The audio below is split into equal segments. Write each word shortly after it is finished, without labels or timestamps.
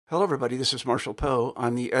Hello, everybody. This is Marshall Poe.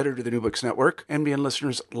 I'm the editor of the New Books Network. NBN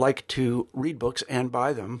listeners like to read books and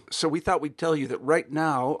buy them. So we thought we'd tell you that right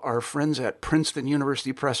now, our friends at Princeton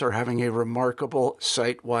University Press are having a remarkable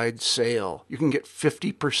site-wide sale. You can get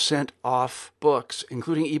 50% off books,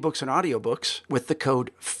 including ebooks and audiobooks, with the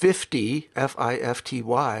code 50,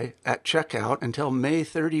 F-I-F-T-Y, at checkout until May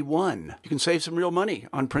 31. You can save some real money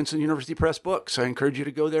on Princeton University Press books. I encourage you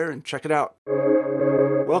to go there and check it out.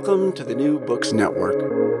 Welcome to the New Books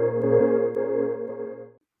Network.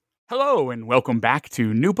 Hello, and welcome back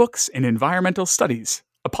to New Books in Environmental Studies,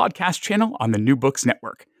 a podcast channel on the New Books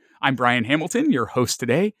Network. I'm Brian Hamilton, your host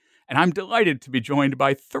today, and I'm delighted to be joined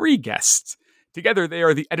by three guests. Together, they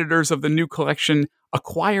are the editors of the new collection,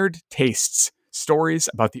 Acquired Tastes, Stories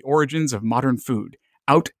about the Origins of Modern Food,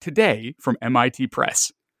 out today from MIT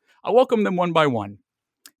Press. I'll welcome them one by one.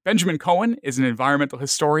 Benjamin Cohen is an environmental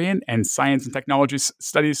historian and science and technology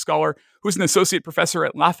studies scholar who's an associate professor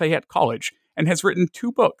at Lafayette College and has written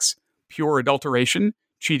two books, Pure Adulteration,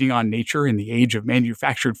 Cheating on Nature in the Age of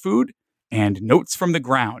Manufactured Food, and Notes from the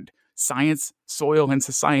Ground, Science, Soil, and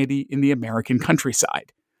Society in the American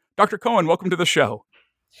Countryside. Dr. Cohen, welcome to the show.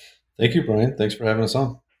 Thank you, Brian. Thanks for having us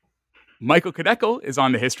on. Michael Knekel is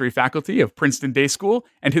on the history faculty of Princeton Day School,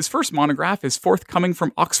 and his first monograph is forthcoming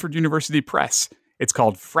from Oxford University Press. It's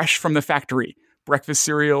called Fresh from the Factory, Breakfast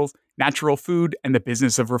Cereals, Natural Food, and the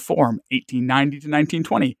Business of Reform, 1890 to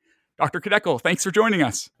 1920. Dr. Knekel, thanks for joining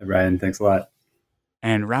us. Hey, Brian, thanks a lot.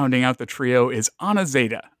 And rounding out the trio is Anna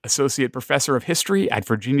Zeta, Associate Professor of History at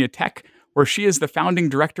Virginia Tech, where she is the founding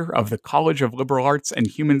director of the College of Liberal Arts and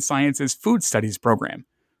Human Sciences Food Studies program.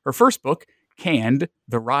 Her first book, Canned,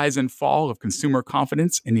 The Rise and Fall of Consumer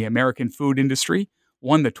Confidence in the American Food Industry,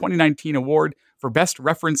 won the 2019 award for Best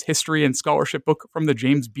Reference History and Scholarship Book from the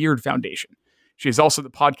James Beard Foundation. She is also the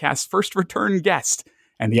podcast's first return guest,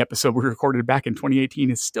 and the episode we recorded back in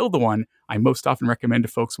 2018 is still the one I most often recommend to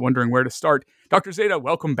folks wondering where to start. Dr. Zeta,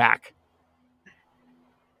 welcome back.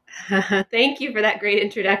 Thank you for that great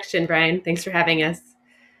introduction, Brian. Thanks for having us.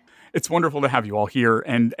 It's wonderful to have you all here,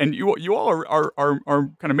 and you all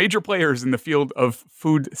are kind of major players in the field of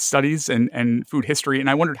food studies and food history, and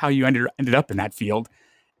I wondered how you ended up in that field.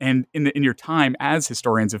 And in your time as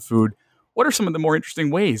historians of food, what are some of the more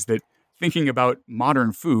interesting ways that thinking about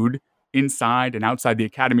modern food inside and outside the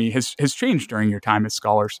academy has changed during your time as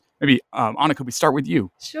scholars? Maybe, Anna, could we start with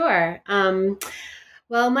you? Sure.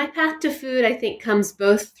 Well, my path to food, I think, comes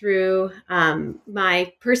both through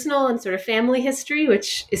my personal and sort of family history,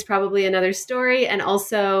 which is probably another story, and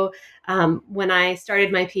also when I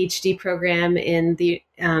started my PhD program in the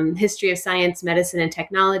history of science, medicine, and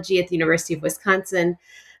technology at the University of Wisconsin,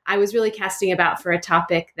 I was really casting about for a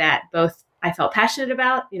topic that both I felt passionate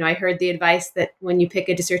about. You know, I heard the advice that when you pick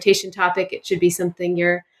a dissertation topic, it should be something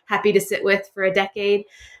you're happy to sit with for a decade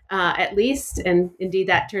at least. And indeed,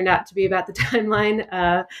 that turned out to be about the timeline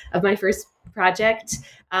of my first project.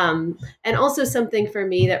 And also something for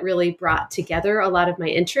me that really brought together a lot of my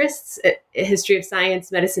interests. History of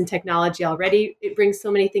science, medicine, technology already, it brings so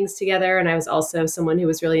many things together. And I was also someone who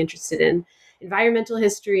was really interested in environmental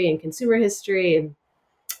history and consumer history and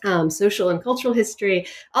social and cultural history,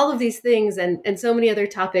 all of these things, and so many other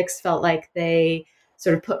topics felt like they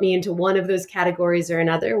sort of put me into one of those categories or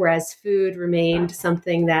another, whereas food remained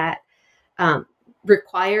something that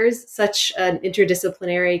requires such an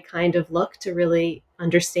interdisciplinary kind of look to really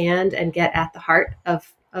understand and get at the heart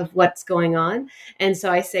of what's going on. And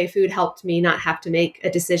so I say food helped me not have to make a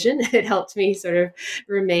decision. It helped me sort of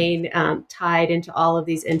remain tied into all of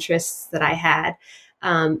these interests that I had.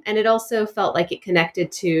 And it also felt like it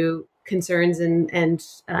connected to concerns and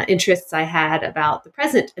interests I had about the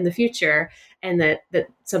present and the future, and that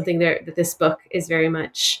something there that this book is very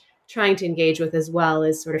much trying to engage with as well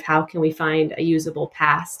is sort of how can we find a usable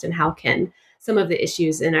past, and how can some of the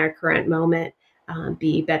issues in our current moment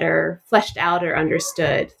be better fleshed out or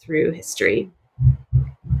understood through history.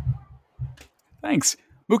 Thanks.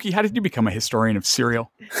 Mookie, how did you become a historian of cereal?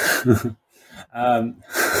 A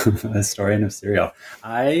historian of cereal.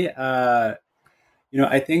 I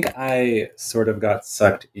think I sort of got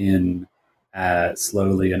sucked in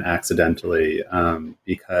slowly and accidentally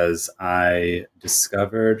because I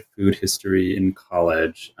discovered food history in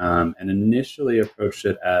college and initially approached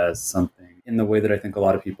it as something in the way that I think a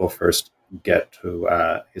lot of people first get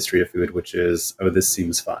to history of food, which is, oh, this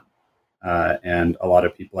seems fun. And a lot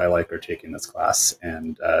of people I like are taking this class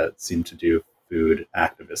and seem to do food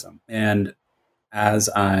activism. And as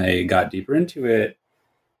I got deeper into it,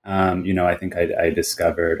 I think I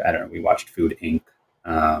discovered, we watched Food Inc.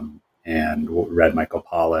 And read Michael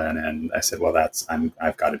Pollan, and I said, well,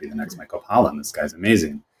 I've got to be the next Michael Pollan. This guy's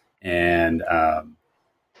amazing. And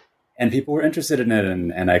and people were interested in it,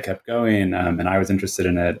 and I kept going, and I was interested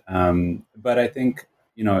in it. But I think,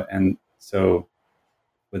 and so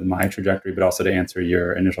with my trajectory, but also to answer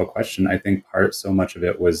your initial question, I think so much of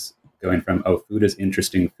it was going from, oh, food is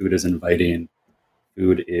interesting, food is inviting,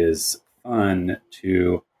 food is fun,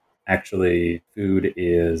 to actually food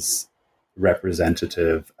is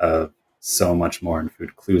representative of so much more, and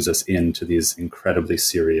food clues us into these incredibly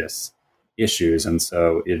serious issues. And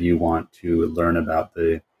so if you want to learn about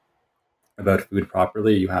food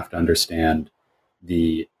properly, you have to understand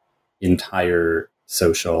the entire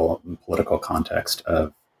social and political context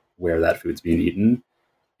of where that food's being eaten.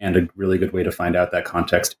 And a really good way to find out that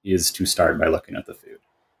context is to start by looking at the food.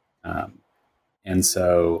 And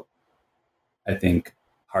so I think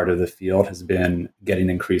part of the field has been getting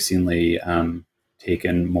increasingly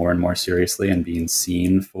taken more and more seriously, and being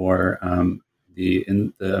seen for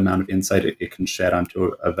the amount of insight it can shed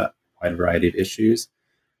onto a wide variety of issues.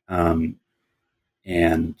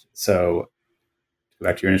 And so, to go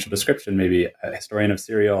back to your initial description, maybe a historian of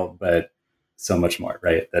cereal, but so much more,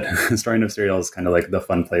 right? That historian of cereal is kind of like the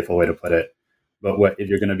fun, playful way to put it. But if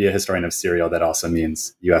you're going to be a historian of cereal, that also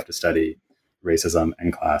means you have to study racism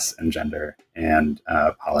and class and gender and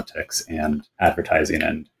politics and advertising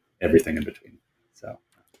and everything in between. So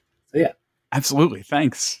yeah. Absolutely.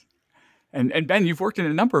 Thanks. And Ben, you've worked in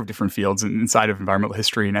a number of different fields inside of environmental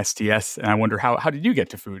history and STS, and I wonder how did you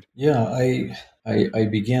get to food? Yeah, I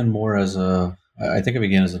began more I think I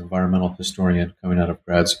began as an environmental historian coming out of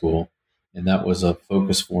grad school, and that was a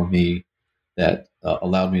focus for me that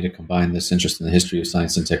allowed me to combine this interest in the history of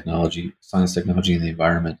science, technology, and the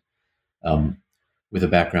environment, with a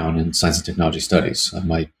background in science and technology studies.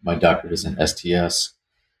 My doctorate is in STS,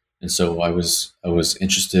 and so I was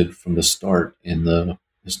interested from the start in the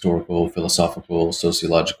historical, philosophical,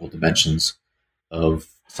 sociological dimensions of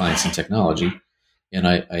science and technology, and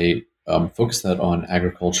I focused that on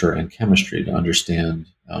agriculture and chemistry to understand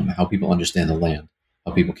how people understand the land,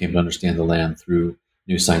 how people came to understand the land through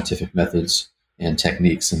new scientific methods and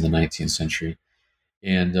techniques in the 19th century.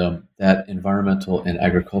 And that environmental and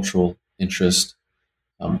agricultural interest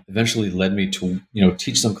eventually led me to,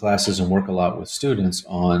 teach some classes and work a lot with students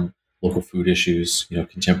on local food issues,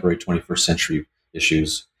 contemporary 21st century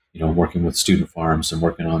issues, working with student farms and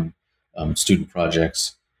working on student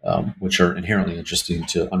projects, which are inherently interesting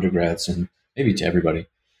to undergrads and maybe to everybody.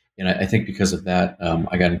 And I think because of that,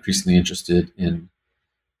 I got increasingly interested in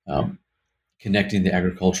connecting the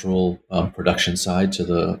agricultural production side to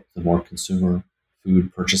the more consumer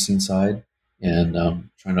food purchasing side, and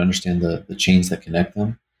trying to understand the chains that connect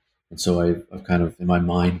them. And so I've kind of, in my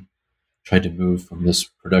mind, tried to move from this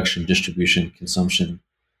production, distribution, consumption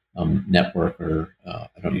network, or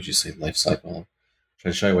I don't usually say life cycle. I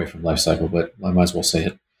try to shy away from life cycle, but I might as well say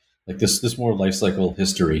it. Like this more life cycle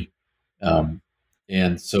history.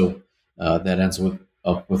 And so that ends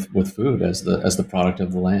with food as the product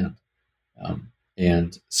of the land.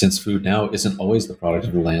 And since food now isn't always the product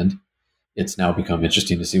of the land, it's now become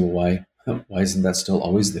interesting to see, well, why isn't that still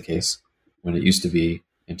always the case when it used to be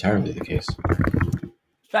entirely the case?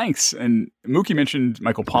 Thanks. And Mookie mentioned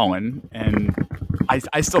Michael Pollan, and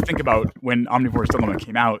I still think about when Omnivore's Dilemma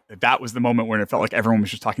came out, that was the moment when it felt like everyone was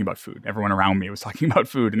just talking about food. Everyone around me was talking about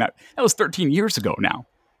food, and that was 13 years ago now.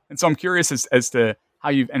 And so I'm curious as to how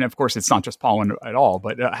you've, and of course it's not just Pollan at all,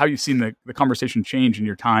 but how you've seen the conversation change in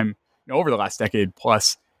your time over the last decade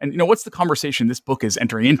plus. And what's the conversation this book is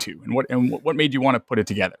entering into, and what made you want to put it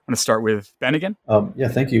together? I'm going to start with Ben again. Yeah,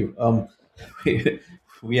 thank you.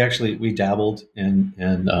 We dabbled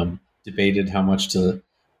and debated how much to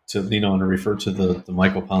lean on or refer to the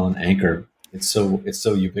Michael Pollan anchor. It's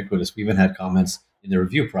so ubiquitous. We even had comments in the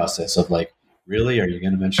review process of like, really, are you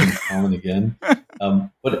going to mention Pollan again?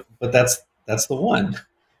 But that's the one.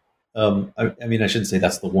 I mean, I shouldn't say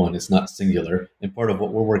that's the one. It's not singular. And part of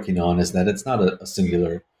what we're working on is that it's not a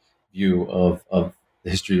singular view of the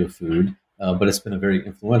history of food, but it's been a very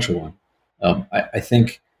influential one. I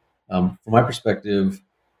think, from my perspective,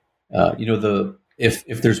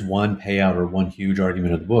 if there's one payout or one huge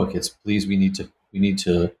argument of the book, it's please we need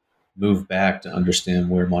to move back to understand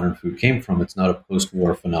where modern food came from. It's not a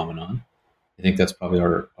post-war phenomenon. I think that's probably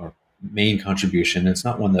our main contribution. It's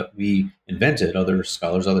not one that we invented. Other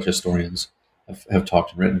scholars, other historians have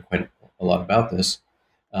talked and written quite a lot about this.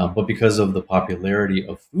 But because of the popularity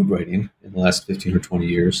of food writing in the last 15 or 20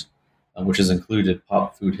 years, which has included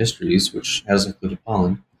pop food histories, which has included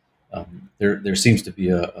Pollan, there seems to be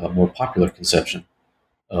a more popular conception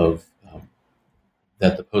of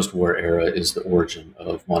that the post-war era is the origin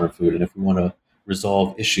of modern food. And if we want to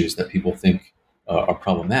resolve issues that people think are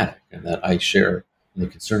problematic and that I share and the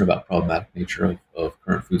concern about problematic nature of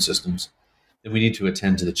current food systems, then we need to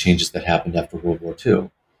attend to the changes that happened after World War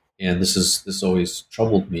II. And this always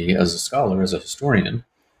troubled me as a scholar, as a historian,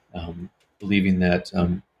 believing that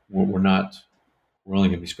we're only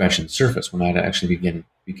going to be scratching the surface. We're not actually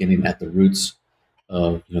beginning at the roots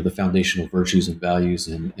of the foundational virtues and values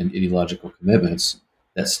and ideological commitments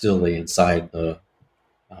that still lay inside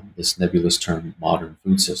this nebulous term modern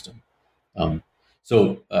food system.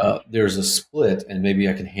 So there's a split, and maybe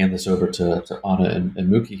I can hand this over to Anna and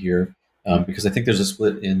Mookie here, because I think there's a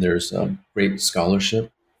split there's great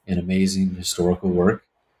scholarship and amazing historical work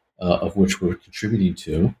of which we're contributing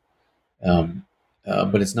to,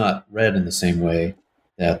 but it's not read in the same way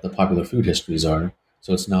that the popular food histories are.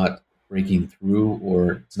 So it's not breaking through,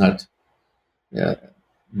 or it's not.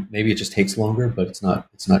 Maybe it just takes longer, but it's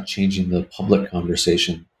not changing the public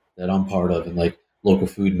conversation that I'm part of in like local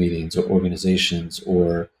food meetings or organizations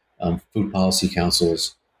or food policy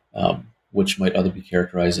councils, which might other be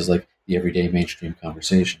characterized as like the everyday mainstream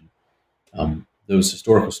conversation. Those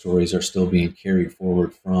historical stories are still being carried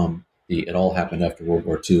forward from the "it all happened after World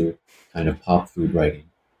War II" kind of pop food writing,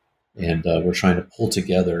 and we're trying to pull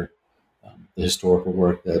together the historical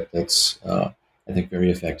work that's I think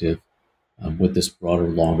very effective with this broader,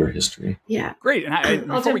 longer history. Yeah, great. And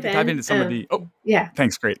before we dive into some of the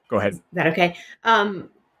thanks. Great, go ahead. Is that okay? I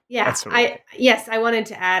wanted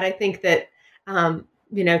to add. I think that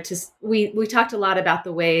we talked a lot about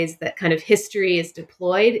the ways that kind of history is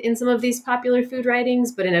deployed in some of these popular food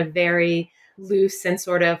writings, but in a very loose and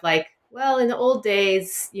sort of like, well, in the old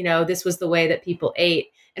days, this was the way that people ate.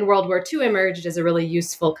 And World War II emerged as a really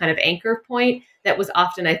useful kind of anchor point that was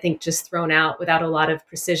often, I think, just thrown out without a lot of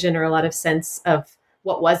precision or a lot of sense of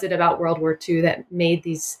what was it about World War II that made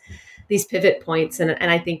these pivot points. And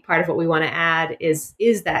I think part of what we want to add is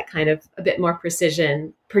that kind of a bit more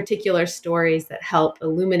precision, particular stories that help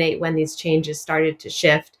illuminate when these changes started to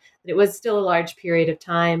shift. That it was still a large period of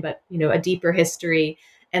time, but, a deeper history,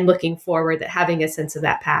 and looking forward, that having a sense of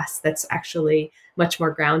that past that's actually much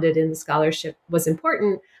more grounded in the scholarship was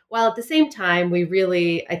important. While at the same time, we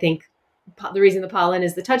really, I think, the reason the pollen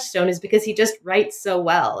is the touchstone is because he just writes so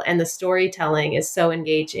well, and the storytelling is so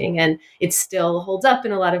engaging, and it still holds up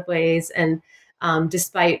in a lot of ways. And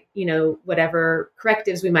despite, whatever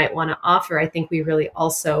correctives we might want to offer, I think we really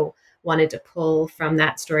also wanted to pull from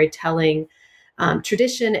that storytelling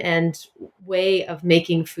tradition and way of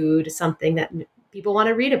making food something that people want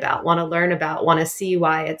to read about, want to learn about, want to see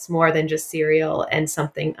why it's more than just cereal and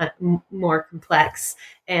something more complex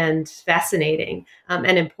and fascinating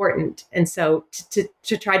and important. And so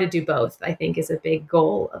to try to do both, I think, is a big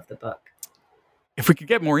goal of the book. If we could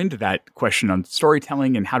get more into that question on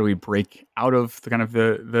storytelling and how do we break out of the kind of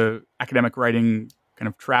the academic writing kind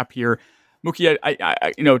of trap here, Mookie,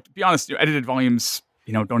 I to be honest, edited volumes,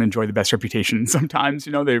 don't enjoy the best reputation sometimes.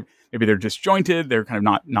 They're disjointed. They're kind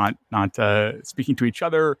of not speaking to each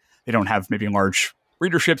other. They don't have maybe large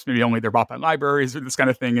readerships. Maybe only they're bought by libraries or this kind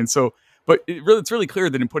of thing. And so, but it's really clear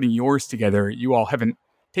that in putting yours together, you all haven't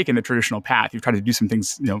taken the traditional path. You've tried to do some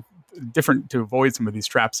things, different to avoid some of these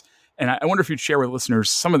traps. And I wonder if you'd share with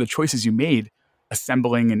listeners some of the choices you made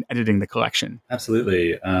assembling and editing the collection.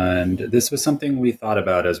 Absolutely. And this was something we thought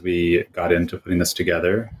about as we got into putting this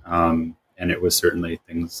together. And it was certainly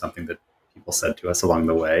something that people said to us along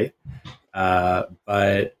the way.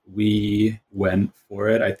 But we went for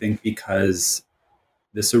it, I think, because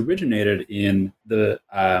this originated in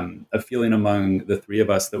a feeling among the three of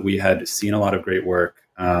us that we had seen a lot of great work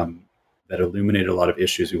that illuminated a lot of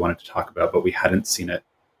issues we wanted to talk about, but we hadn't seen it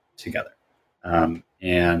together.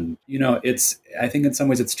 And, I think in some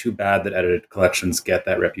ways it's too bad that edited collections get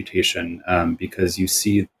that reputation because you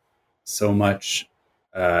see so much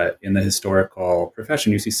in the historical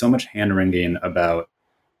profession, you see so much hand-wringing about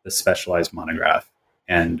the specialized monograph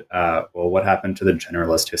and, what happened to the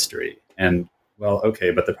generalist history? And,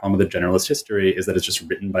 okay, but the problem with the generalist history is that it's just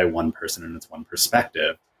written by one person and it's one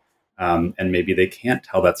perspective. And maybe they can't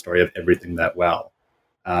tell that story of everything that well.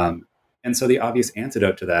 And so the obvious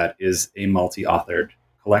antidote to that is a multi-authored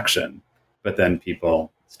collection. But then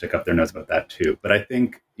people stick up their nose about that too. But I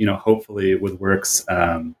think, hopefully with works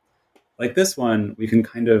like this one, we can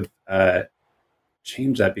kind of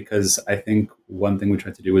change that, because I think one thing we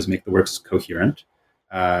tried to do was make the works coherent,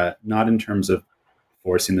 not in terms of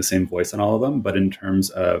forcing the same voice on all of them, but in terms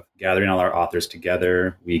of gathering all our authors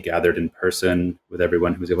together. We gathered in person with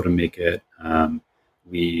everyone who was able to make it.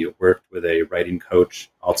 We worked with a writing coach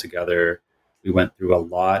all together. We went through a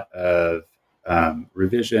lot of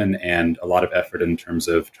revision and a lot of effort in terms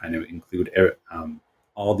of trying to include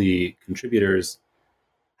all the contributors,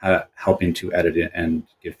 helping to edit it and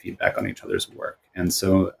give feedback on each other's work. And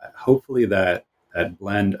so hopefully that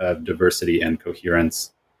blend of diversity and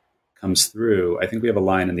coherence comes through. I think we have a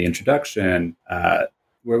line in the introduction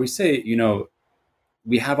where we say,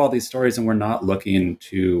 we have all these stories and we're not looking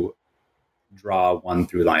to draw one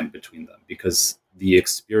through line between them, because the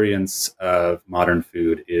experience of modern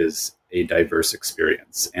food is a diverse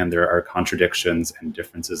experience and there are contradictions and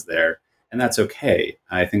differences there. And that's okay.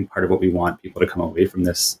 I think part of what we want people to come away from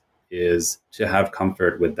this is to have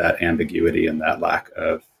comfort with that ambiguity and that lack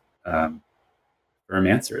of firm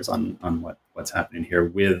answers on what's happening here,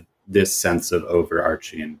 with this sense of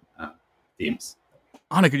overarching themes.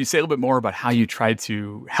 Anna, could you say a little bit more about how you try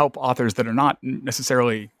to help authors that are not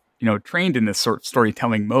necessarily, trained in this sort of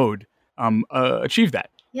storytelling mode achieve that?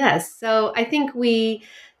 Yes. So I think we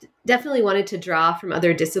definitely wanted to draw from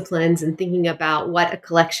other disciplines and thinking about what a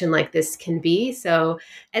collection like this can be. So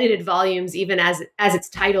edited volumes, even as its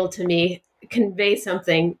title to me, convey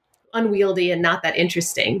something unwieldy and not that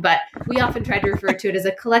interesting. But we often try to refer to it as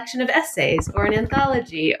a collection of essays or an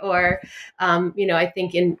anthology, or, I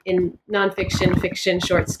think in nonfiction, fiction,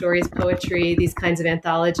 short stories, poetry, these kinds of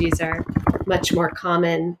anthologies are much more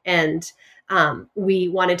common. And we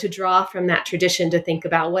wanted to draw from that tradition to think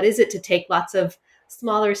about what is it to take lots of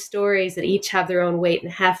smaller stories that each have their own weight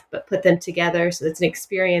and heft, but put them together so it's an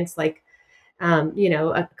experience like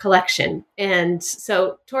a collection. And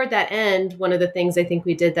so toward that end, one of the things I think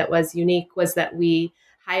we did that was unique was that we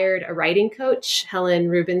hired a writing coach, Helen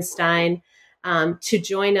Rubenstein, to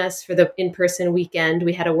join us for the in-person weekend.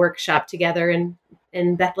 We had a workshop together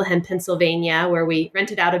in Bethlehem, Pennsylvania, where we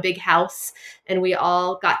rented out a big house and we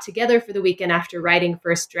all got together for the weekend after writing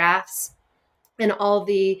first drafts. And all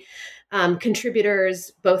the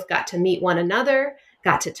contributors both got to meet one another,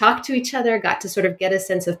 got to talk to each other, got to sort of get a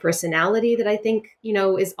sense of personality that I think,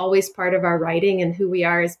 is always part of our writing, and who we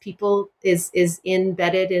are as people is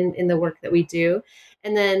embedded in the work that we do.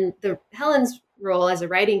 And then Helen's role as a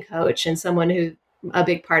writing coach and someone who a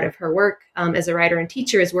big part of her work as a writer and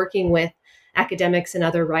teacher is working with academics and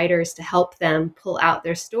other writers to help them pull out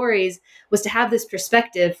their stories, was to have this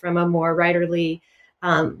perspective from a more writerly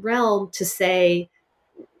realm to say,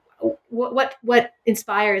 what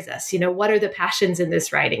inspires us? What are the passions in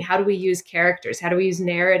this writing? How do we use characters? How do we use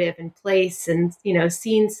narrative and place and,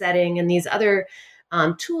 scene setting and these other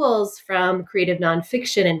tools from creative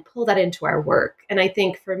nonfiction and pull that into our work? And I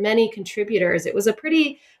think for many contributors, it was a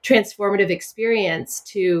pretty transformative experience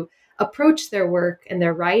to approach their work and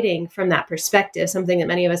their writing from that perspective. Something that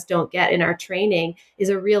many of us don't get in our training is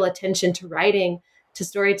a real attention to writing, to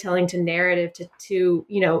storytelling, to narrative, to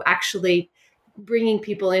actually bringing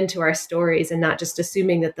people into our stories and not just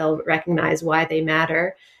assuming that they'll recognize why they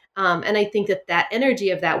matter. And I think that energy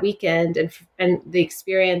of that weekend and the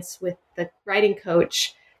experience with the writing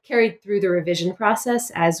coach carried through the revision process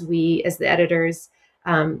as the editors,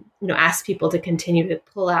 asked people to continue to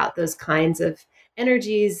pull out those kinds of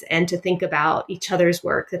energies and to think about each other's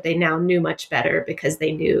work that they now knew much better because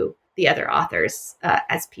they knew the other authors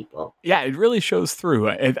as people. Yeah, it really shows through.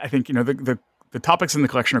 I think, the topics in the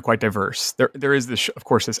collection are quite diverse. There is this, of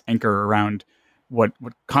course, this anchor around what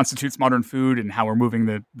constitutes modern food and how we're moving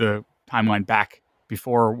the timeline back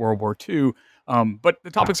before World War II. But the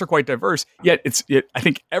topics are quite diverse. Yet I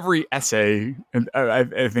think every essay,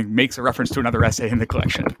 I think, makes a reference to another essay in the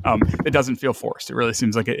collection. It doesn't feel forced. It really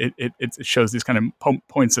seems like it shows these kind of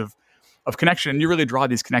points of connection. And you really draw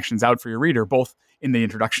these connections out for your reader, both in the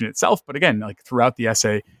introduction itself, but again, like throughout the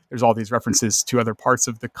essay, there's all these references to other parts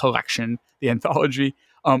of the collection, the anthology.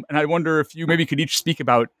 And I wonder if you maybe could each speak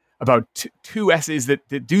about two essays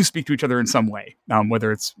that do speak to each other in some way,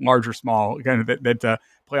 whether it's large or small, again, that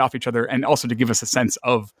play off each other, and also to give us a sense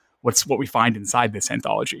of what we find inside this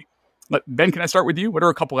anthology. Ben, can I start with you? What are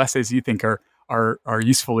a couple essays you think are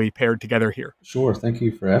usefully paired together here? Sure. Thank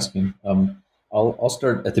you for asking. I'll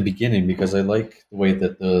start at the beginning because I like the way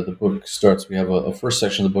that the book starts. We have a first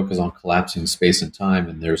section of the book is on collapsing space and time,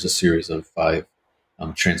 and there's a series of 5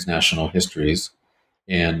 transnational histories.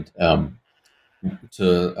 And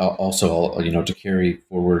to also, to carry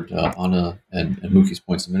forward Anna and Mookie's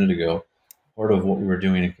points a minute ago, part of what we were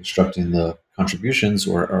doing in constructing the contributions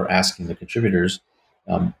or asking the contributors,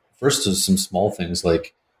 first is some small things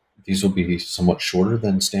like these will be somewhat shorter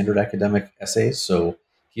than standard academic essays, so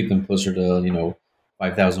keep them closer to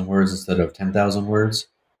 5,000 words instead of 10,000 words,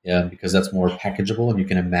 because that's more packageable and you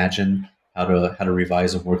can imagine how to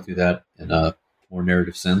revise and work through that in a more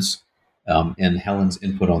narrative sense. And Helen's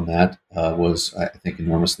input on that was, I think,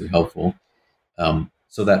 enormously helpful.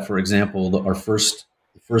 So that, for example, the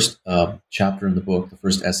first chapter in the book, the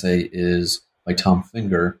first essay is by Tom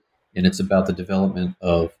Finger, and it's about the development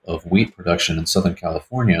of wheat production in Southern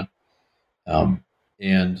California.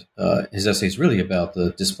 And his essay is really about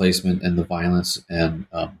the displacement and the violence and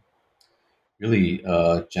really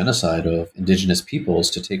genocide of indigenous peoples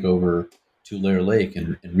to take over Tulare Lake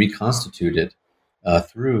and reconstitute it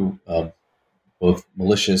through both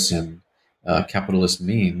malicious and capitalist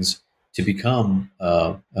means to become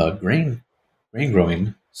grain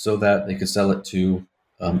growing so that they could sell it to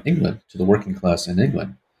England, to the working class in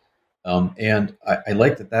England. And I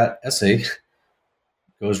like that essay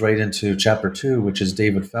goes right into chapter 2, which is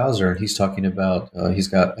David Fowler, and he's talking about, he's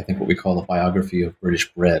got, I think, what we call a biography of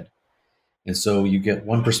British bread. And so you get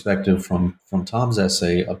one perspective from Tom's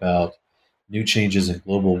essay about new changes in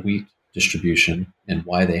global wheat distribution and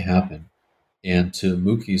why they happen. And to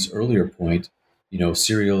Mookie's earlier point,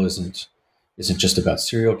 cereal isn't just about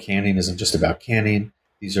cereal. Canning isn't just about canning.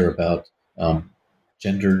 These are about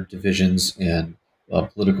gender divisions and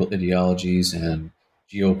political ideologies and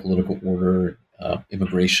geopolitical order,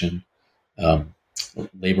 immigration,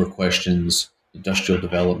 labor questions, industrial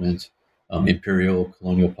development, imperial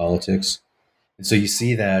colonial politics. And so you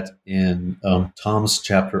see that in Tom's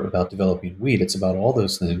chapter about developing wheat. It's about all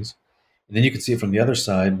those things. And then you can see it from the other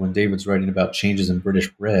side when David's writing about changes in British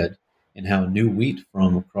bread and how new wheat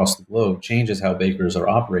from across the globe changes how bakers are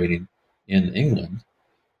operating in England.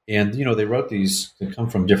 And, they wrote these that come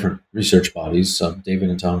from different research bodies. David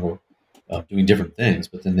and Tom were doing different things,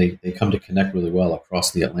 but then they come to connect really well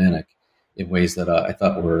across the Atlantic in ways that I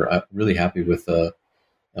thought were really happy with.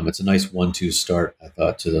 It's a nice 1-2 start, I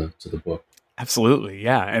thought, to the book. Absolutely,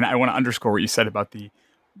 yeah. And I want to underscore what you said about the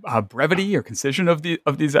brevity or concision of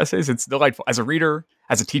these essays. It's delightful as a reader,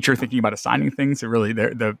 as a teacher thinking about assigning things. It really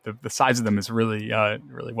the size of them is really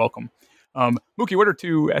really welcome. Mookie, what are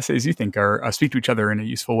 2 essays you think are speak to each other in a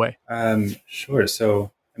useful way? Sure.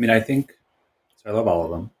 So, I think I love all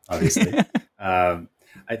of them, obviously.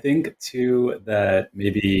 I think 2 that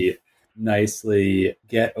maybe nicely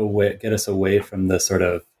get us away from the sort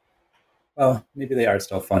of, well, maybe they are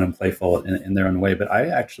still fun and playful in their own way, but I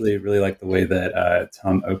actually really like the way that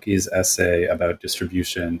Tom Oakey's essay about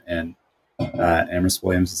distribution and Amherst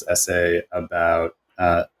Williams' essay about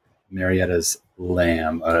Marietta's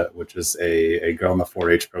lamb, which is a girl in the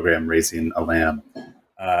 4-H program raising a lamb.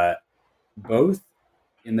 Both,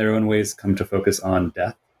 in their own ways, come to focus on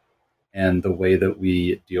death and the way that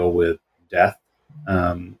we deal with death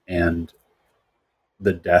and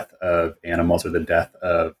the death of animals or the death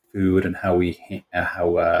of food, and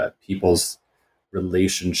how people's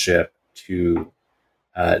relationship to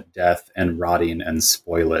death and rotting and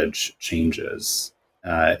spoilage changes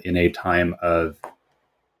in a time of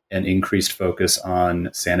an increased focus on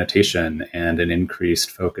sanitation and an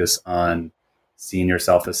increased focus on seeing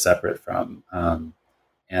yourself as separate from,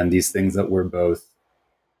 and these things that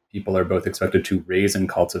people are both expected to raise and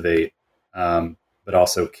cultivate, but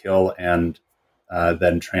also kill and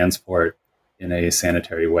then transport in a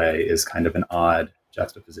sanitary way is kind of an odd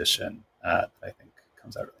juxtaposition that I think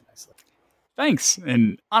comes out really nicely. Thanks.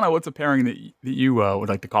 And Anna, what's a pairing that you would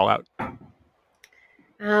like to call out?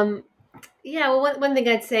 Yeah, well, one thing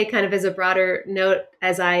I'd say kind of as a broader note,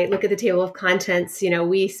 as I look at the table of contents,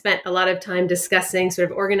 we spent a lot of time discussing,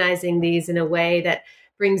 sort of organizing these in a way that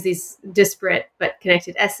brings these disparate but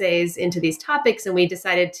connected essays into these topics. And we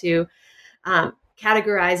decided to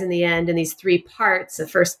categorize in the end in these 3 parts: a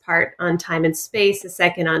first part on time and space, a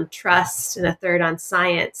second on trust, and a third on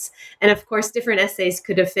science. And of course, different essays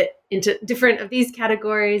could have fit into different of these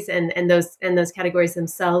categories, and those categories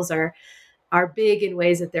themselves are big in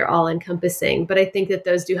ways that they're all encompassing. But I think that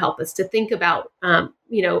those do help us to think about,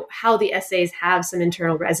 how the essays have some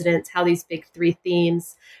internal resonance, how these big 3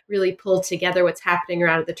 themes really pull together what's happening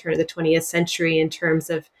around at the turn of the 20th century in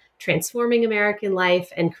terms of transforming American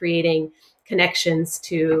life and creating connections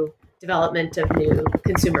to development of new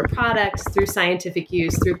consumer products through scientific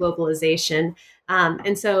use, through globalization.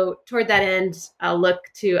 And so toward that end, I'll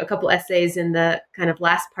look to a couple essays in the kind of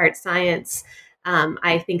last part, science.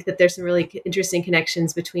 I think that there's some really interesting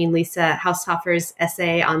connections between Lisa Haushofer's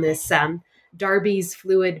essay on this Darby's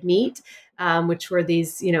fluid meat, which were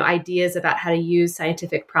these, ideas about how to use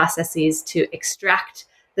scientific processes to extract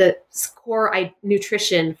the core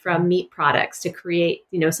nutrition from meat products to create,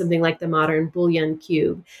 something like the modern bouillon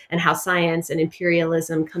cube, and how science and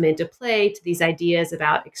imperialism come into play to these ideas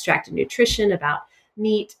about extracted nutrition, about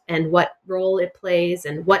meat and what role it plays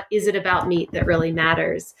and what is it about meat that really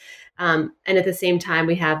matters. And at the same time,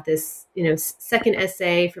 we have this, second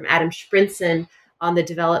essay from Adam Sprinson on the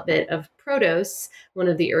development of Protos, one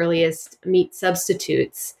of the earliest meat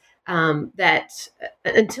substitutes. that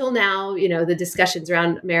until now, the discussions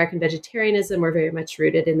around American vegetarianism were very much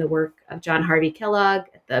rooted in the work of John Harvey Kellogg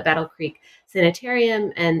at the Battle Creek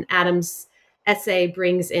Sanitarium, and Adams' essay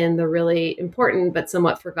brings in the really important but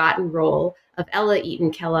somewhat forgotten role of Ella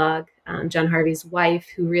Eaton Kellogg, John Harvey's wife,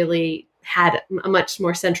 who really had a much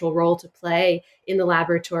more central role to play in the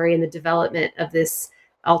laboratory in the development of this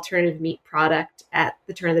alternative meat product at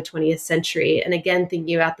the turn of the 20th century. And again,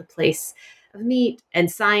 thinking about the place of meat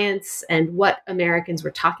and science and what Americans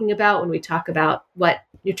were talking about when we talk about what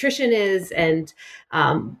nutrition is, and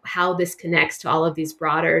how this connects to all of these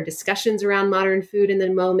broader discussions around modern food in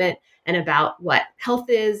the moment, and about what health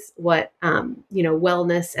is, what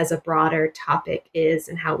wellness as a broader topic is,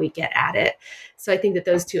 and how we get at it. So I think that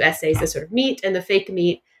those two essays, the sort of meat and the fake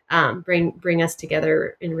meat, bring us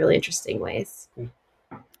together in really interesting ways.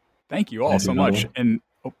 Thank you all so much. And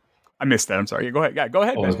I missed that. I'm sorry. Go ahead. Yeah, go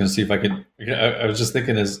ahead. I was going to see if I could. I was just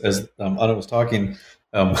thinking as Anna was talking,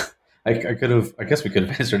 I guess we could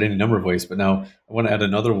have answered any number of ways, but now I want to add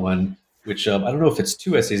another one, which I don't know if it's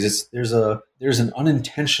two essays. There's an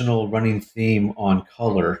unintentional running theme on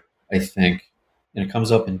color, I think, and it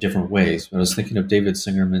comes up in different ways. But I was thinking of David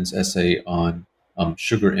Singerman's essay on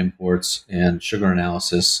sugar imports and sugar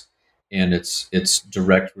analysis, and its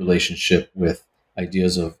direct relationship with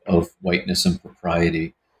ideas of whiteness and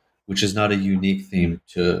propriety, which is not a unique theme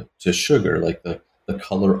to sugar, like the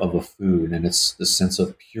color of a food and it's the sense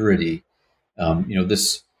of purity.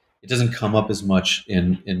 It doesn't come up as much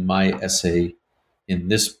in my essay in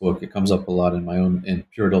this book. It comes up a lot in my own, in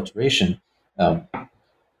Pure Adulteration. But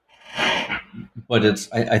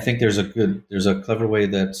I think there's a clever way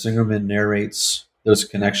that Singerman narrates those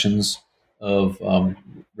connections of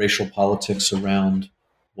racial politics around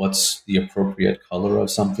what's the appropriate color of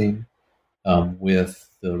something, with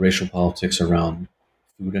the racial politics around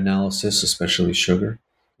food analysis, especially sugar.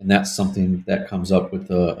 And that's something that comes up with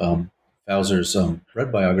the Fauser's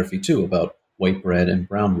bread biography too, about white bread and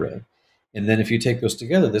brown bread. And then if you take those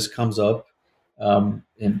together, this comes up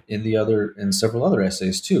in several other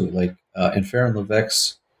essays too, like in Farron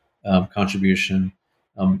Levesque's contribution.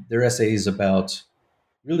 Their essay is about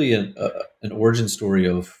really an origin story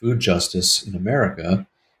of food justice in America.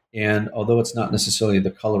 And although it's not necessarily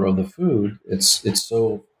the color of the food, it's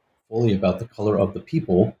so fully about the color of the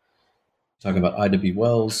people. Talking about Ida B.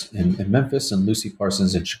 Wells in Memphis and Lucy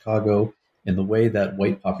Parsons in Chicago, and the way that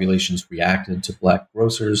white populations reacted to black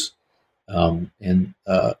grocers. I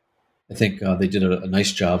think they did a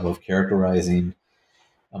nice job of characterizing,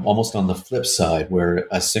 almost on the flip side, where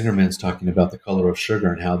Singerman's talking about the color of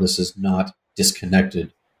sugar and how this is not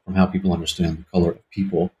disconnected from how people understand the color of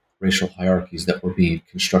people, racial hierarchies that were being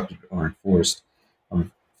constructed or enforced.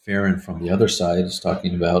 Farron, from the other side, is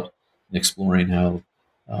talking about and exploring how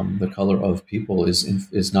the color of people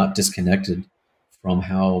is not disconnected from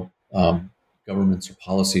how governments or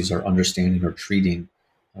policies are understanding or treating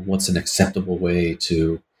what's an acceptable way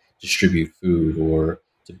to distribute food or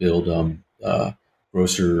to build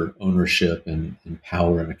grocer ownership and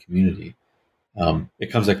power in a community.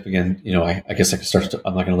 It comes up again, I guess I could start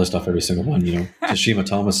I'm not going to list off every single one. Tashima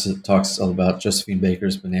Thomas talks about Josephine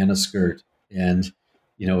Baker's banana skirt, and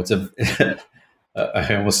it's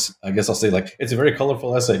I guess I'll say, like, it's a very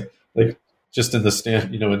colorful essay, like just in the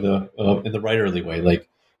in the writerly way, like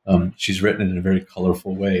she's written in a very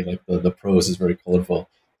colorful way, like the prose is very colorful,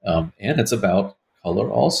 and it's about color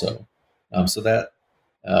also. So that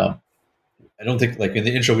I don't think, like in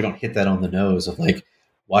the intro, we don't hit that on the nose of like,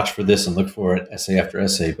 watch for this and look for it essay after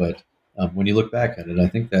essay. But when you look back at it, I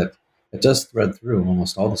think that it does thread through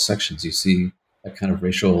almost all the sections. You see that kind of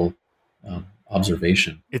racial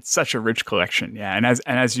observation. It's such a rich collection, yeah. And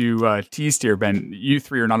as you teased here, Ben, you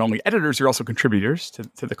three are not only editors, you're also contributors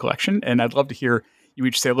to the collection. And I'd love to hear you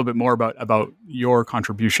each say a little bit more about your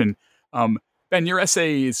contribution. Ben, your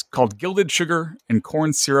essay is called Gilded Sugar and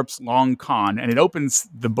Corn Syrup's Long Con, and it opens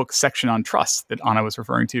the book section on trust that Anna was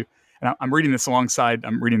referring to. And I'm reading this alongside,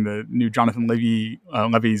 I'm reading the new Jonathan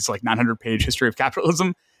Levy's like 900-page history of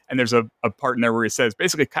capitalism. And there's a part in there where he says,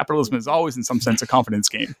 basically, capitalism is always, in some sense, a confidence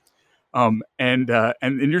game. And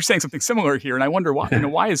you're saying something similar here. And I wonder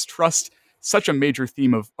why is trust such a major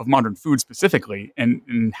theme of modern food specifically?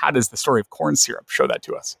 And how does the story of corn syrup show that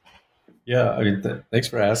to us? Yeah, I mean, thanks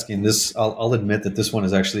for asking this. I'll admit that this one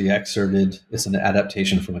is actually excerpted. It's an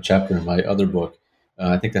adaptation from a chapter in my other book.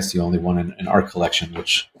 I think that's the only one in our collection,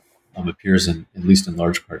 which appears at least in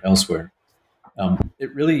large part elsewhere.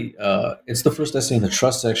 It really, it's the first essay in the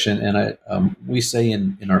trust section. And we say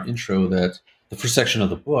in our intro that the first section of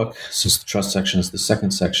the book, since the trust section is the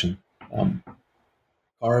second section,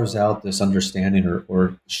 carves out this understanding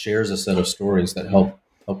or shares a set of stories that help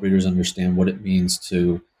help readers understand what it means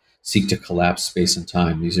to seek to collapse space and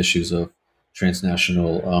time, these issues of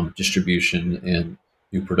transnational distribution and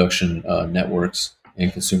new production networks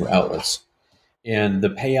and consumer outlets. And the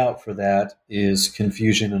payout for that is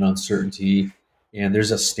confusion and uncertainty. And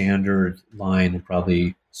there's a standard line in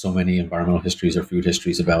probably so many environmental histories or food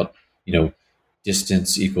histories about,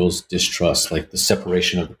 distance equals distrust, like the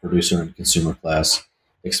separation of the producer and consumer class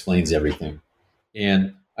explains everything.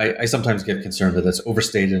 And I sometimes get concerned that that's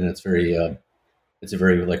overstated and it's a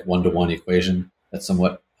very like one-to-one equation that's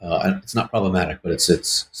somewhat, it's not problematic, but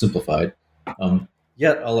it's simplified.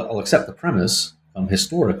 Yet I'll accept the premise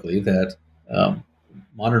historically that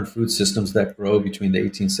modern food systems that grow between the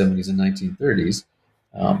 1870s and 1930s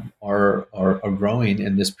are growing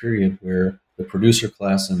in this period where the producer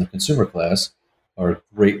class and the consumer class are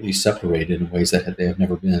greatly separated in ways that they have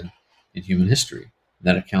never been in human history. And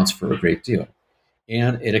that accounts for a great deal.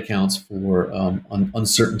 And it accounts for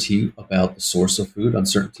uncertainty about the source of food,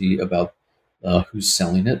 uncertainty about who's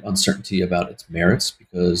selling it, uncertainty about its merits,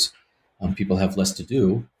 because people have less to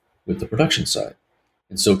do with the production side.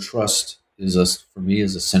 And so trust for me,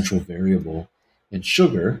 is a central variable. And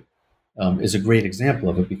sugar is a great example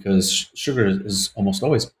of it, because sugar is almost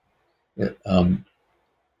always, at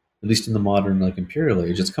least in the modern imperial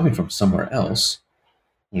age, it's coming from somewhere else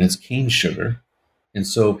when it's cane sugar. And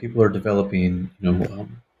so people are developing,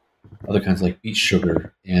 other kinds like beet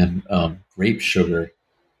sugar and grape sugar,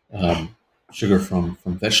 sugar from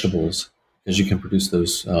vegetables, because you can produce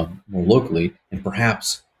those more locally, and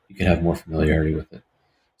perhaps you can have more familiarity with it.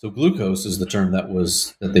 So glucose is the term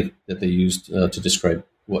that they used to describe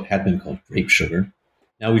what had been called grape sugar.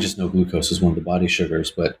 Now we just know glucose is one of the body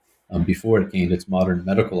sugars, but before it gained its modern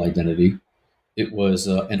medical identity, it was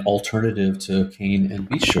an alternative to cane and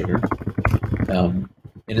beet sugar. And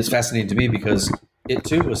it's fascinating to me because it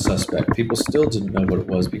too was suspect. People still didn't know what it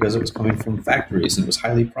was because it was coming from factories and it was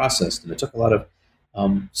highly processed, and it took a lot of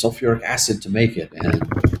sulfuric acid to make it,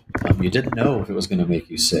 and you didn't know if it was going to make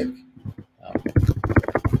you sick.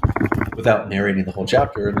 Without narrating the whole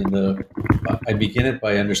chapter, I begin it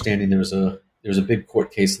by understanding there's a big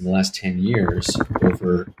court case in the last 10 years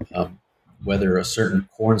over whether a certain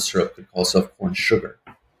corn syrup could call itself corn sugar.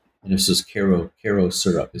 And this is Karo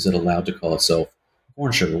syrup. Is it allowed to call itself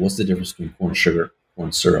corn sugar? What's the difference between corn sugar and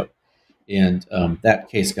corn syrup? And that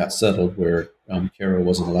case got settled where Karo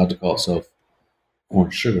wasn't allowed to call itself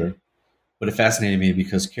corn sugar. But it fascinated me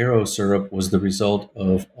because Karo syrup was the result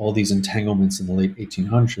of all these entanglements in the late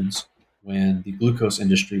 1800s when the glucose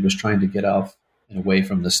industry was trying to get off and away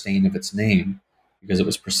from the stain of its name, because it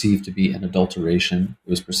was perceived to be an adulteration. It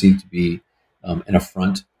was perceived to be an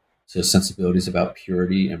affront to sensibilities about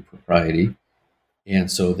purity and propriety.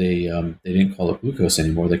 And so they didn't call it glucose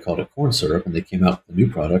anymore. They called it corn syrup, and they came out with a new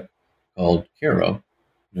product called Karo,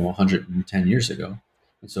 110 years ago.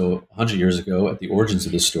 And so 100 years ago, at the origins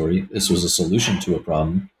of this story, this was a solution to a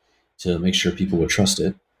problem to make sure people would trust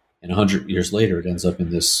it. And 100 years later, it ends up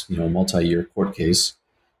in this multi-year court case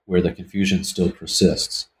where the confusion still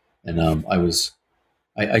persists. And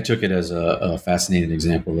I took it as a fascinating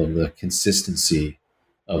example of the consistency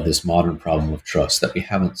of this modern problem of trust, that we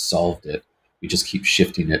haven't solved it. We just keep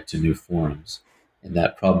shifting it to new forms. And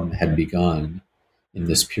that problem had begun in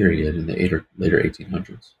this period in the later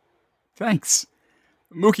 1800s. Thanks.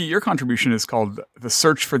 Mookie, your contribution is called The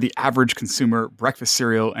Search for the Average Consumer, Breakfast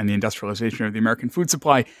Cereal, and the Industrialization of the American Food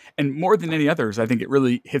Supply. And more than any others, I think it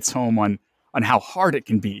really hits home on how hard it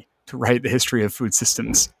can be to write the history of food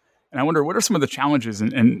systems. And I wonder, what are some of the challenges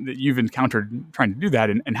and that you've encountered trying to do that,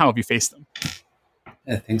 and how have you faced them?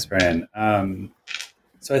 Yeah, thanks, Brian.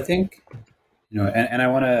 So I think, and I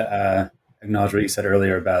want to acknowledge what you said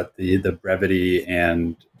earlier about the brevity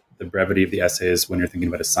and the brevity of the essays when you're thinking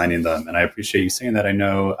about assigning them. And I appreciate you saying that. I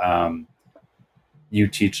know you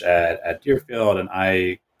teach at Deerfield, and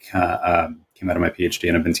I came out of my PhD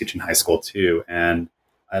and I've been teaching high school too. And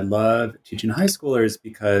I love teaching high schoolers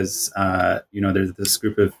because, there's this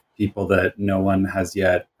group of people that no one has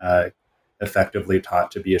yet effectively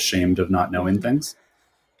taught to be ashamed of not knowing things.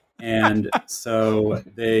 And so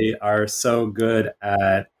they are so good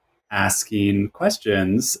at asking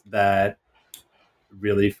questions that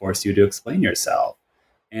really force you to explain yourself.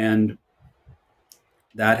 And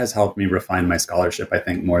that has helped me refine my scholarship, I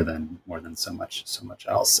think, more than so much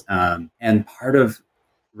else. And part of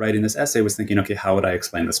writing this essay was thinking, okay, how would I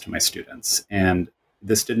explain this to my students? And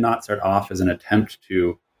this did not start off as an attempt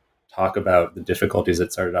to talk about the difficulties.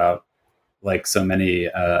 It started out like so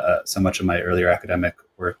much of my earlier academic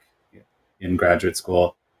work in graduate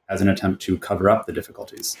school as an attempt to cover up the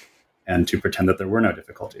difficulties and to pretend that there were no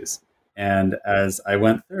difficulties. And as I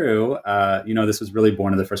went through, this was really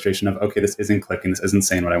born of the frustration of, okay, this isn't clicking, this isn't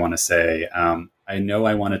saying what I want to say. I know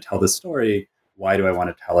I want to tell this story. Why do I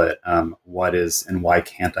want to tell it? What is, and why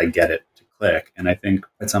can't I get it to click? And I think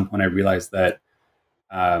at some point I realized that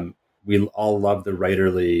we all love the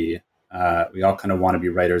writerly. We all kind of want to be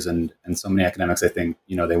writers, and so many academics, I think,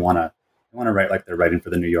 they want to write like they're writing for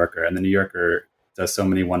the New Yorker, and the New Yorker does so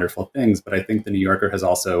many wonderful things. But I think the New Yorker has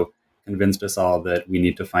also convinced us all that we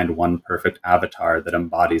need to find one perfect avatar that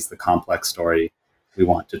embodies the complex story we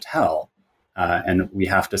want to tell, and we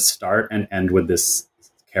have to start and end with this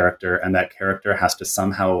character, and that character has to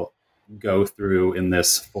somehow go through in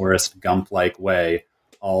this Forrest Gump-like way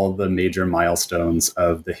all the major milestones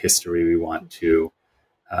of the history we want to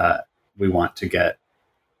get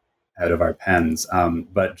out of our pens.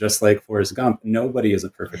 But just like Forrest Gump, nobody is a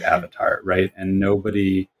perfect avatar, right? And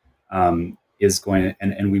nobody is going to,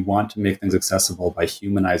 and we want to make things accessible by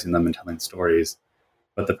humanizing them and telling stories.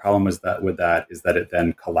 But the problem is that it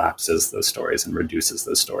then collapses those stories and reduces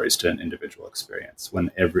those stories to an individual experience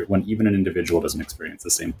when even an individual doesn't experience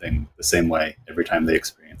the same thing the same way every time they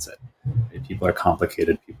experience it. Right? People are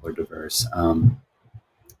complicated, people are diverse.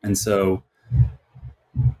 And so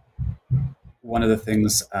one of the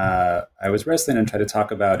things I was wrestling and trying to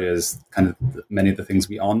talk about is kind of many of the things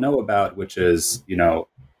we all know about, which is,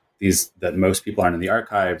 that most people aren't in the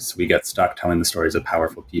archives. We get stuck telling the stories of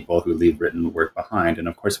powerful people who leave written work behind. And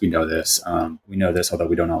of course we know this. Although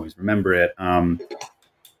we don't always remember it. And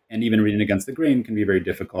even reading against the grain can be very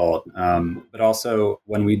difficult. But also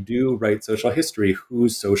when we do write social history,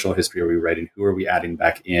 whose social history are we writing? Who are we adding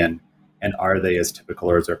back in? And are they as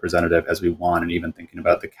typical or as representative as we want? And even thinking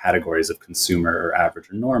about the categories of consumer or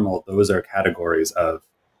average or normal, those are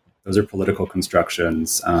political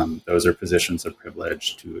constructions. Those are positions of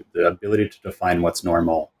privilege. The ability to define what's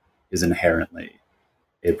normal is inherently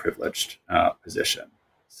a privileged position.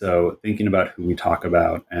 So thinking about who we talk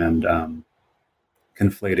about and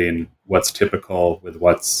conflating what's typical with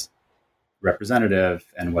what's representative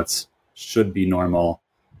and what should be normal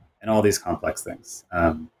and all these complex things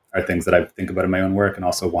are things that I think about in my own work and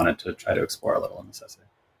also wanted to try to explore a little in this essay.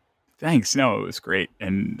 Thanks. No, it was great.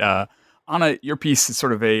 And Anna, your piece is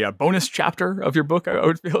sort of a bonus chapter of your book, I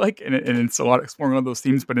would feel like, and it's a lot exploring all those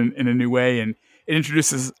themes, but in a new way. And it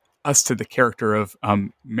introduces us to the character of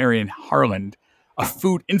Marion Harland, a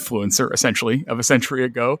food influencer, essentially, of a century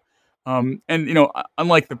ago. And,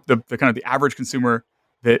 unlike the kind of the average consumer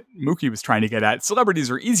that Mookie was trying to get at,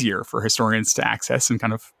 celebrities are easier for historians to access and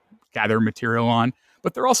kind of gather material on.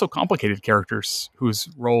 But they're also complicated characters whose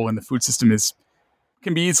role in the food system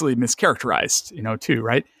can be easily mischaracterized, too,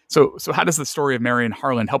 right? So how does the story of Marion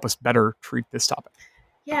Harland help us better treat this topic?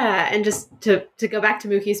 Yeah, and just to go back to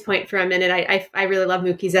Mookie's point for a minute, I really love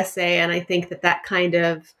Mookie's essay, and I think that kind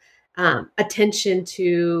of attention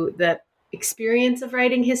to the experience of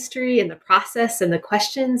writing history and the process and the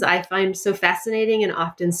questions I find so fascinating and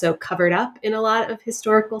often so covered up in a lot of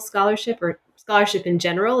historical scholarship or scholarship in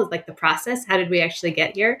general is like the process. How did we actually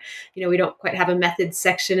get here? We don't quite have a methods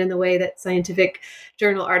section in the way that scientific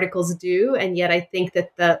journal articles do. And yet I think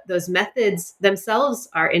that those methods themselves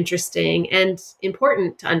are interesting and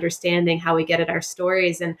important to understanding how we get at our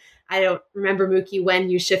stories. And I don't remember, Mookie, when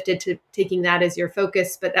you shifted to taking that as your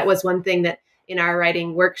focus, but that was one thing that in our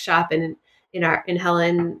writing workshop and in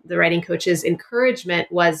Helen, the writing coach's encouragement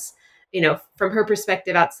was, from her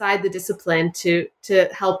perspective outside the discipline to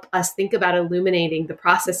help us think about illuminating the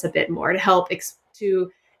process a bit more, to help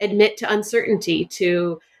to admit to uncertainty,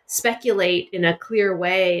 to speculate in a clear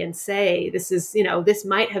way and say, this is, this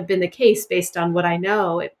might have been the case based on what I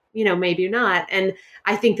know, maybe not. And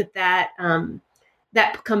I think that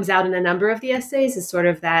comes out in a number of the essays is sort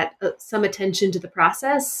of that some attention to the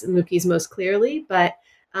process, Mookie's most clearly. But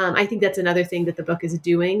I think that's another thing that the book is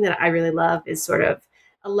doing that I really love is sort of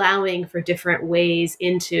allowing for different ways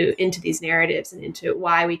into these narratives and into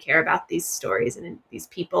why we care about these stories and these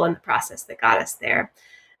people and the process that got us there.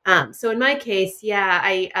 So in my case,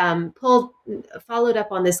 I followed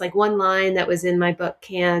up on this like one line that was in my book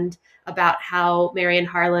Canned about how Marion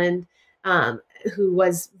Harland, who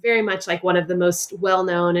was very much like one of the most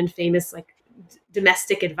well-known and famous like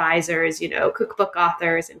domestic advisors, cookbook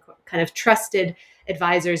authors and kind of trusted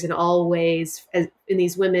advisors in all ways for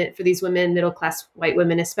these women, middle-class white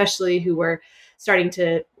women, especially who were starting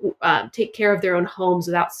to take care of their own homes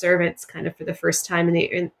without servants kind of for the first time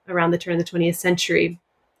around the turn of the 20th century.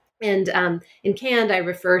 And in Canned, I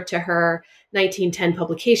refer to her 1910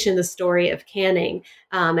 publication, The Story of Canning,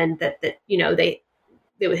 and that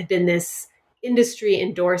there had been this industry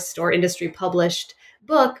endorsed or industry published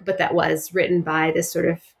book, but that was written by this sort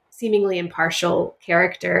of seemingly impartial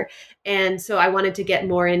character. And so I wanted to get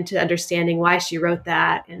more into understanding why she wrote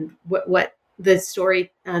that and what the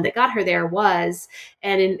story that got her there was.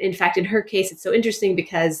 And in fact, in her case, it's so interesting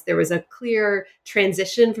because there was a clear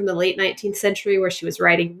transition from the late 19th century where she was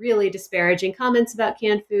writing really disparaging comments about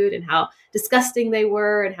canned food and how disgusting they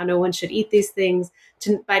were and how no one should eat these things,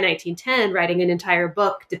 to by 1910 writing an entire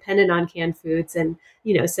book dependent on canned foods and,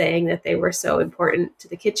 saying that they were so important to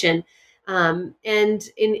the kitchen. And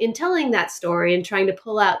in telling that story and trying to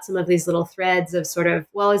pull out some of these little threads of sort of,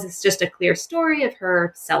 well, is this just a clear story of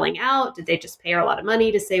her selling out? Did they just pay her a lot of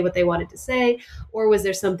money to say what they wanted to say? Or was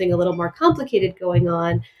there something a little more complicated going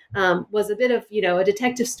on? Was a bit of, a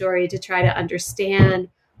detective story to try to understand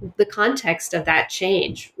the context of that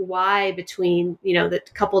change. Why between, the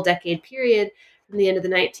couple decade period from the end of the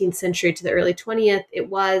 19th century to the early 20th, it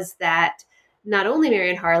was that not only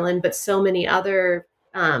Marion Harlan, but so many other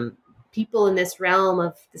people in this realm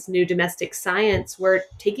of this new domestic science were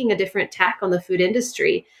taking a different tack on the food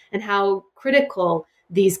industry, and how critical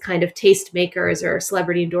these kind of taste makers or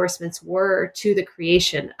celebrity endorsements were to the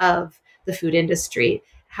creation of the food industry,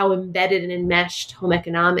 how embedded and enmeshed home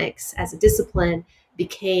economics as a discipline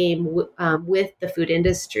became with the food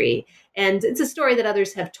industry. And it's a story that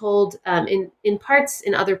others have told in parts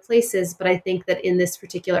in other places, but I think that in this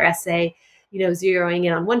particular essay, zeroing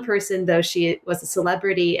in on one person, though she was a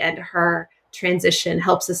celebrity, and her transition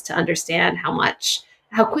helps us to understand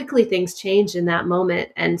how quickly things change in that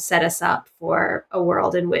moment and set us up for a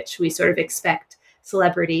world in which we sort of expect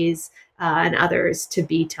celebrities and others to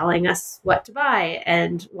be telling us what to buy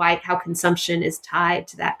and how consumption is tied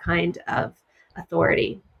to that kind of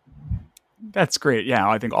authority. That's great. Yeah,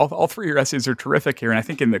 I think all three of your essays are terrific here. And I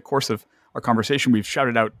think in the course of our conversation, we've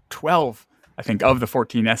shouted out 12 of the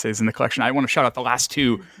 14 essays in the collection. I want to shout out the last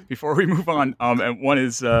two before we move on. And one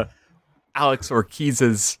is Alex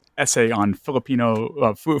Orquiz's essay on Philippine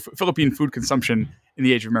food consumption in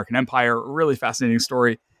the Age of American Empire. A really fascinating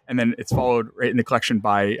story. And then it's followed right in the collection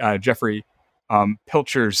by Jeffrey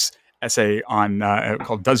Pilcher's essay on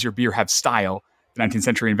called "Does Your Beer Have Style?" The 19th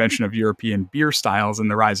century invention of European beer styles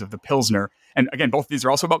and the rise of the Pilsner. And again, both of these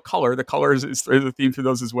are also about color. The color is the theme for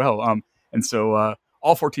those as well. And so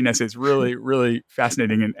all 14 essays really, really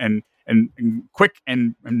fascinating and quick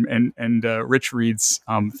and rich reads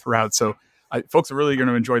throughout. So folks are really going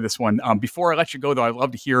to enjoy this one. Before I let you go, though, I'd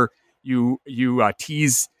love to hear you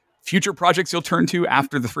tease future projects you'll turn to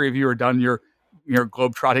after the three of you are done your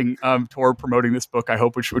globe-trotting tour promoting this book, I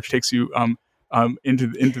hope, which takes you into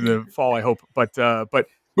the fall, I hope. But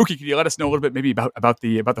Mookie, can you let us know a little bit maybe about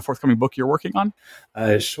the forthcoming book you're working on?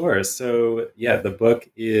 Sure. So the book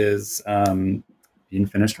is being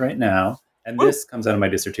finished right now, and this comes out of my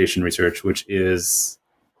dissertation research, which is,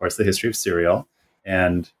 of course, the history of cereal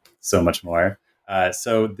and so much more.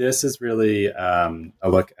 So this is really a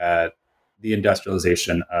look at the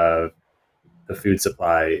industrialization of the food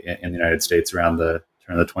supply in the United States around the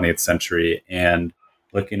turn of the 20th century, and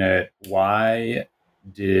looking at why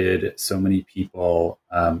did so many people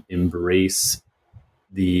embrace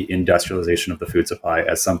the industrialization of the food supply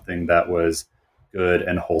as something that was good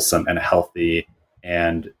and wholesome and healthy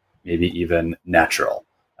and maybe even natural,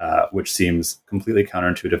 which seems completely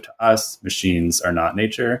counterintuitive to us. Machines are not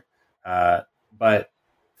nature. But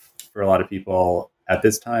for a lot of people at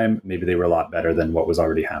this time, maybe they were a lot better than what was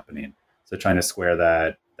already happening. So trying to square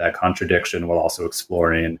that contradiction while also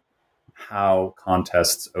exploring how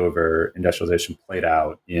contests over industrialization played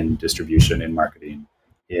out in distribution, in marketing,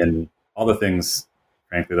 in all the things,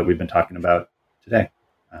 frankly, that we've been talking about today.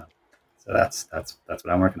 So that's what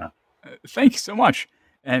I'm working on. Thank you so much.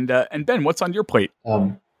 And Ben, what's on your plate?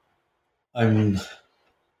 I'm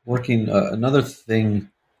working another thing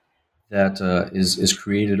that is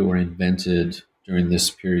created or invented during this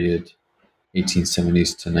period,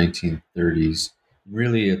 1870s to 1930s.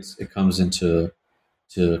 Really, it comes into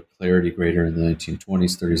clarity greater in the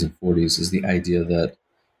 1920s, 30s, and 40s, is the idea that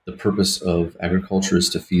the purpose of agriculture is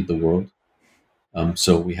to feed the world.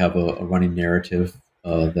 So we have a running narrative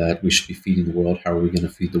that we should be feeding the world. How are we going to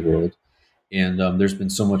feed the world? And there's been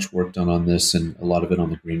so much work done on this, and a lot of it on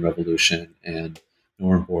the Green Revolution, and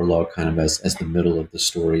Norman Borlaug kind of as the middle of the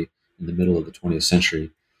story in the middle of the 20th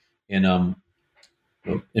century. And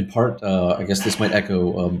in part, I guess this might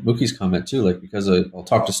echo Mookie's comment too, like, because I'll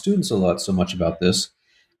talk to students so much about this.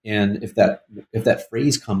 And if that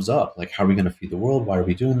phrase comes up, like, how are we going to feed the world? Why are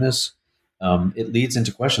we doing this? It leads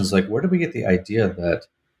into questions like, where do we get the idea that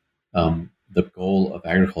the goal of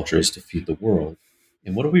agriculture is to feed the world?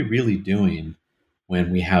 And what are we really doing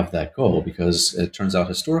when we have that goal? Because it turns out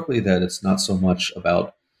historically that it's not so much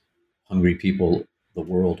about hungry people, the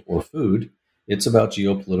world, or food. It's about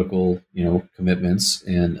geopolitical, commitments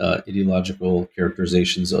and ideological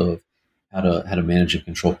characterizations of how to manage and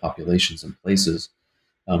control populations and places.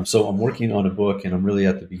 So I'm working on a book, and I'm really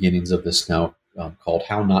at the beginnings of this now, called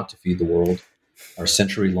 "How Not to Feed the World: Our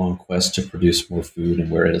Century-Long Quest to Produce More Food and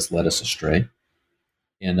Where It Has Led Us Astray."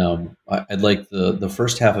 And I'd like the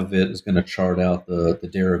first half of it is going to chart out the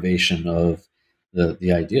derivation of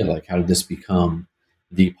the idea, like how did this become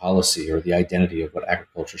the policy or the identity of what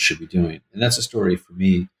agriculture should be doing. And that's a story for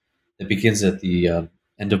me that begins at the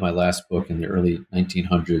end of my last book in the early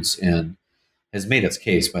 1900s and has made its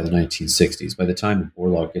case by the 1960s. By the time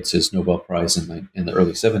Borlaug gets his Nobel Prize in the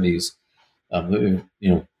early 70s,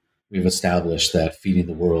 we've established that feeding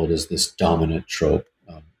the world is this dominant trope.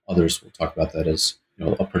 Others will talk about that as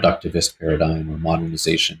a productivist paradigm or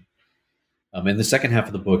modernization. And the second half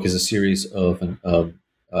of the book is a series of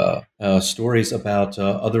stories about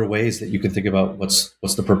other ways that you can think about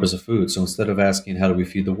what's the purpose of food. So instead of asking how do we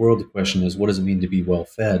feed the world, the question is what does it mean to be well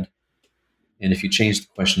fed? And if you change the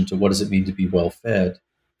question to what does it mean to be well fed,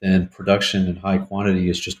 then production and high quantity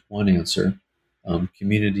is just one answer.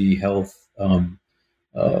 Community health,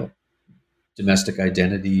 domestic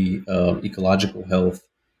identity, ecological health,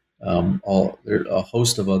 a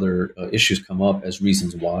host of other issues come up as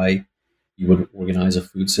reasons why you would organize a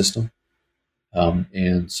food system.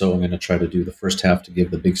 And so I'm going to try to do the first half to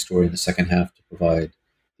give the big story and the second half to provide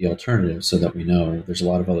the alternative so that we know there's a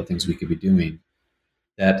lot of other things we could be doing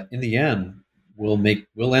that in the end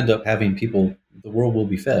we'll end up having people, the world will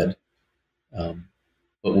be fed, but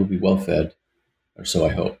we'll be well fed, or so I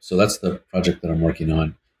hope. So that's the project that I'm working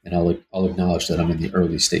on, and I'll acknowledge that I'm in the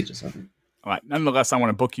early stages of it. All right. Nonetheless, I want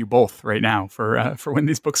to book you both right now for when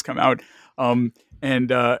these books come out.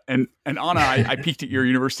 And Anna, I peeked at your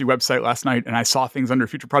university website last night and I saw things under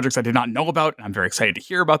future projects I did not know about, and I'm very excited to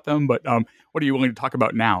hear about them. But what are you willing to talk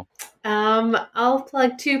about now? I'll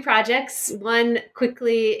plug two projects. One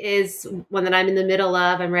quickly is one that I'm in the middle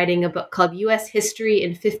of. I'm writing a book called U.S. History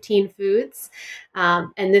in 15 Foods.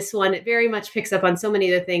 And this one, it very much picks up on so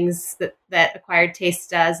many of the things that Acquired Taste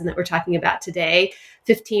does and that we're talking about today.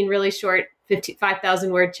 15 really short,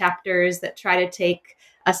 5,000 word chapters that try to take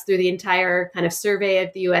us through the entire kind of survey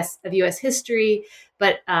of the U.S. history,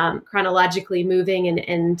 but chronologically moving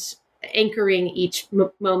and anchoring each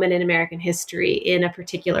moment in American history in a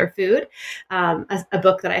particular food. A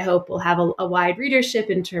book that I hope will have a wide readership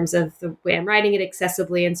in terms of the way I'm writing it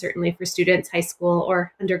accessibly, and certainly for students, high school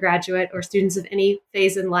or undergraduate, or students of any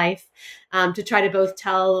phase in life, to try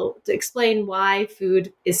to explain why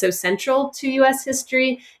food is so central to U.S.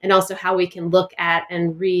 history, and also how we can look at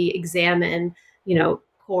and re-examine,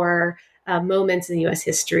 core moments in U.S.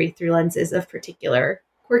 history through lenses of particular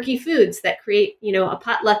quirky foods that create, a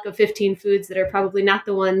potluck of 15 foods that are probably not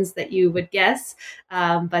the ones that you would guess,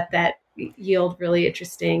 but that yield really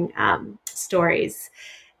interesting stories.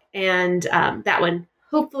 And that one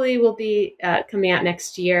hopefully will be coming out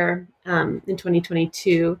next year in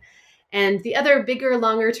 2022. And the other bigger,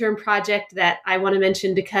 longer term project that I want to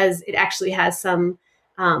mention, because it actually has some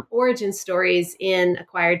origin stories in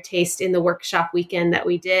Acquired Taste in the workshop weekend that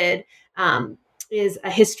we did, is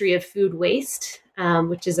a history of food waste,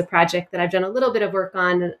 which is a project that I've done a little bit of work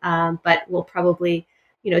on, but will probably,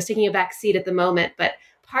 is taking a back seat at the moment. But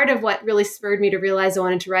part of what really spurred me to realize I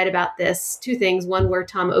wanted to write about this, two things. One were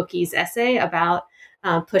Tom Oakey's essay about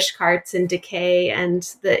push carts and decay and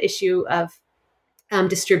the issue of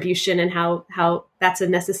distribution and how that's a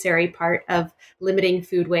necessary part of limiting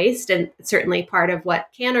food waste. And certainly part of what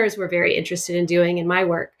canners were very interested in doing in my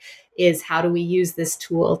work is how do we use this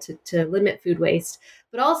tool to limit food waste.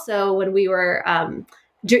 But also when we were,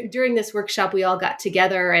 during this workshop, we all got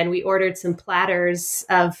together and we ordered some platters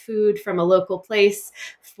of food from a local place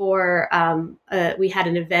for, we had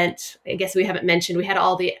an event, I guess we haven't mentioned, we had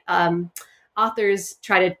all the authors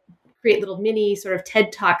try to create little mini sort of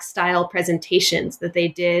TED Talk style presentations that they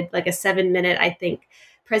did, like a 7-minute, I think,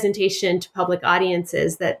 presentation to public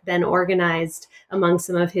audiences that Ben organized among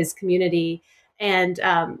some of his community, and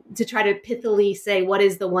to try to pithily say, what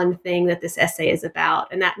is the one thing that this essay is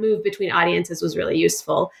about? And that move between audiences was really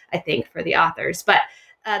useful, I think, for the authors. But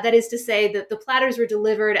that is to say that the platters were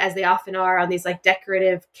delivered, as they often are, on these like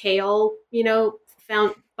decorative kale,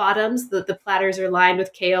 found bottoms. The platters are lined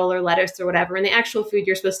with kale or lettuce or whatever, and the actual food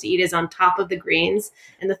you're supposed to eat is on top of the greens.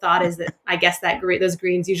 And the thought is that I guess those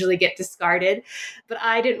greens usually get discarded, but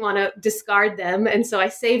I didn't want to discard them, and so I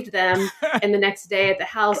saved them. And the next day at the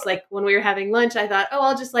house, like when we were having lunch, I thought,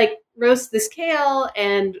 I'll just like roast this kale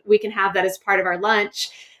and we can have that as part of our lunch.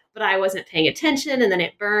 but I wasn't paying attention, and then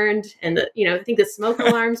it burned, and I think the smoke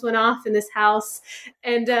alarms went off in this house,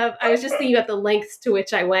 and I was just thinking about the lengths to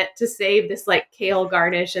which I went to save this like kale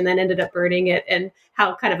garnish, and then ended up burning it, and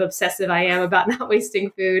how kind of obsessive I am about not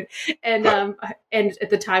wasting food, and at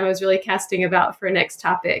the time I was really casting about for a next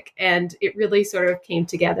topic, and it really sort of came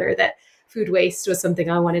together that food waste was something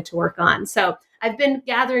I wanted to work on. So I've been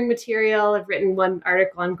gathering material. I've written one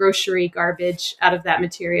article on grocery garbage out of that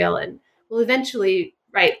material, and will eventually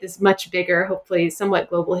write this much bigger, hopefully somewhat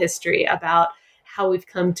global history about how we've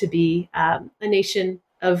come to be a nation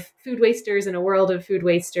of food wasters and a world of food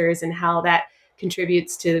wasters, and how that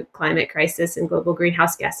contributes to climate crisis and global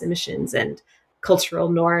greenhouse gas emissions and cultural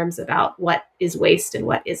norms about what is waste and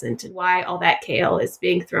what isn't, and why all that kale is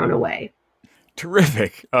being thrown away.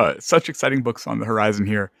 Terrific. Such exciting books on the horizon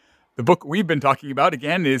here. The book we've been talking about,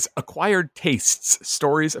 again, is Acquired Tastes,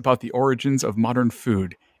 Stories About the Origins of Modern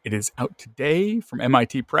Food. It is out today from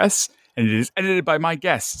MIT Press, and it is edited by my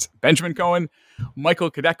guests, Benjamin Cohen, Michael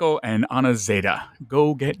Kadeko, and Anna Zeta.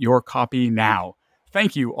 Go get your copy now.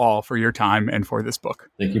 Thank you all for your time and for this book.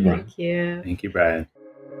 Thank you, Brian. Thank you. Thank you, Brian.